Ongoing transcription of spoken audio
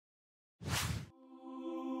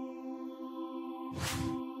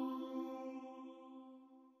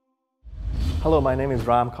Hello, my name is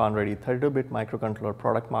Ram Conrady, 32-bit microcontroller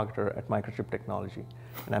product marketer at Microchip Technology,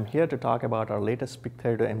 and I'm here to talk about our latest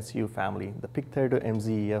PIC32MCU family, the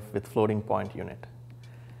PIC32MZEF with floating point unit.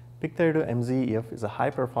 PIC32MZEF is a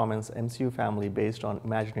high-performance MCU family based on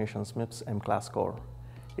Imagination's MIPS M-class core.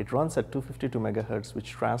 It runs at 252 MHz,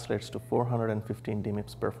 which translates to 415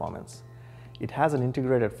 DMIPS performance. It has an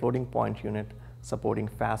integrated floating point unit supporting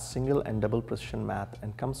fast single and double precision math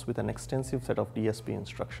and comes with an extensive set of DSP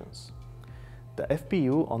instructions. The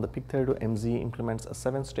FPU on the PIC32MZ implements a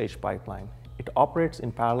 7-stage pipeline. It operates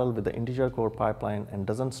in parallel with the integer core pipeline and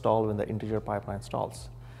doesn't stall when the integer pipeline stalls.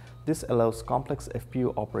 This allows complex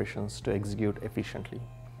FPU operations to execute efficiently.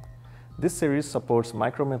 This series supports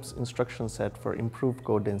MicroMIPS instruction set for improved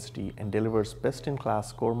code density and delivers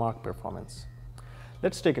best-in-class core mark performance.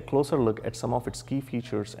 Let's take a closer look at some of its key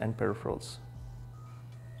features and peripherals.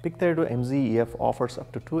 PIC32MZEF offers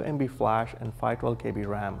up to 2 MB flash and 512 KB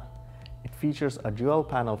RAM. It features a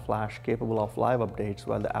dual-panel flash capable of live updates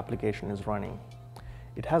while the application is running.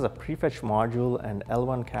 It has a prefetch module and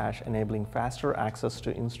L1 cache enabling faster access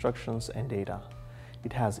to instructions and data.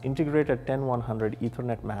 It has integrated 10100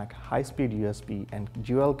 Ethernet MAC, high-speed USB, and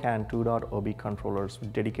dual CAN 2.0B controllers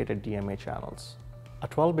with dedicated DMA channels. A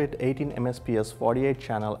 12-bit 18 MSPS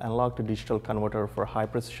 48-channel analog-to-digital converter for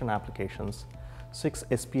high-precision applications, 6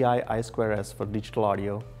 SPI I2S for digital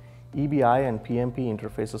audio, EBI and PMP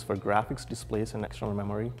interfaces for graphics displays and external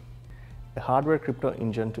memory, a hardware crypto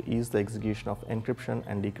engine to ease the execution of encryption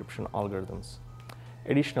and decryption algorithms.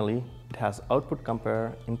 Additionally, it has output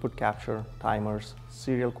compare, input capture, timers,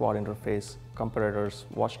 serial quad interface, comparators,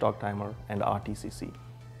 watchdog timer, and RTCC.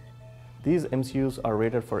 These MCUs are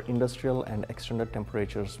rated for industrial and extended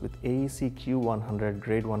temperatures with AEC Q100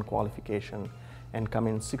 Grade 1 qualification and come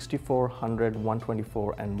in 64, 100,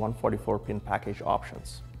 124, and 144 pin package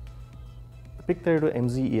options. The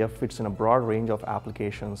PIC32MZEF fits in a broad range of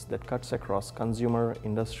applications that cuts across consumer,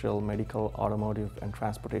 industrial, medical, automotive, and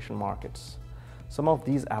transportation markets. Some of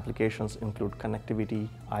these applications include connectivity,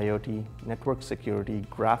 IoT, network security,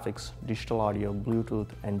 graphics, digital audio, Bluetooth,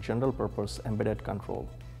 and general-purpose embedded control.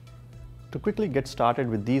 To quickly get started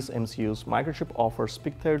with these MCUs, Microchip offers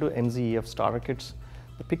PIC32MZEF starter kits,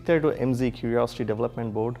 the PIC32MZ Curiosity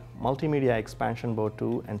Development Board, Multimedia Expansion Board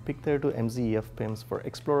 2, and PIC32MZEF PIMs for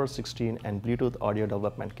Explorer 16 and Bluetooth Audio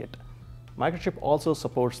Development Kit. Microchip also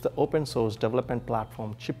supports the open-source development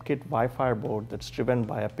platform ChipKit Wi-Fi board that's driven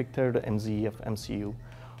by a PIC32MZEF MCU,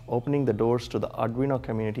 opening the doors to the Arduino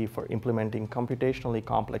community for implementing computationally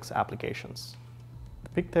complex applications.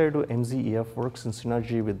 The PIC32MZEF works in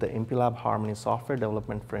synergy with the MPLAB Harmony software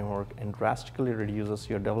development framework and drastically reduces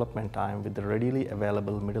your development time with the readily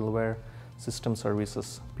available middleware, system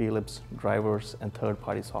services, plibs, drivers, and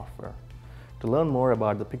third-party software. To learn more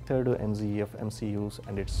about the PIC32MZEF MCUs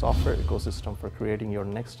and its software ecosystem for creating your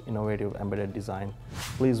next innovative embedded design,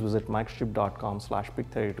 please visit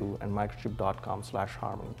microchip.com/PIC32 and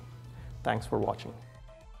microchip.com/harmony. Thanks for watching.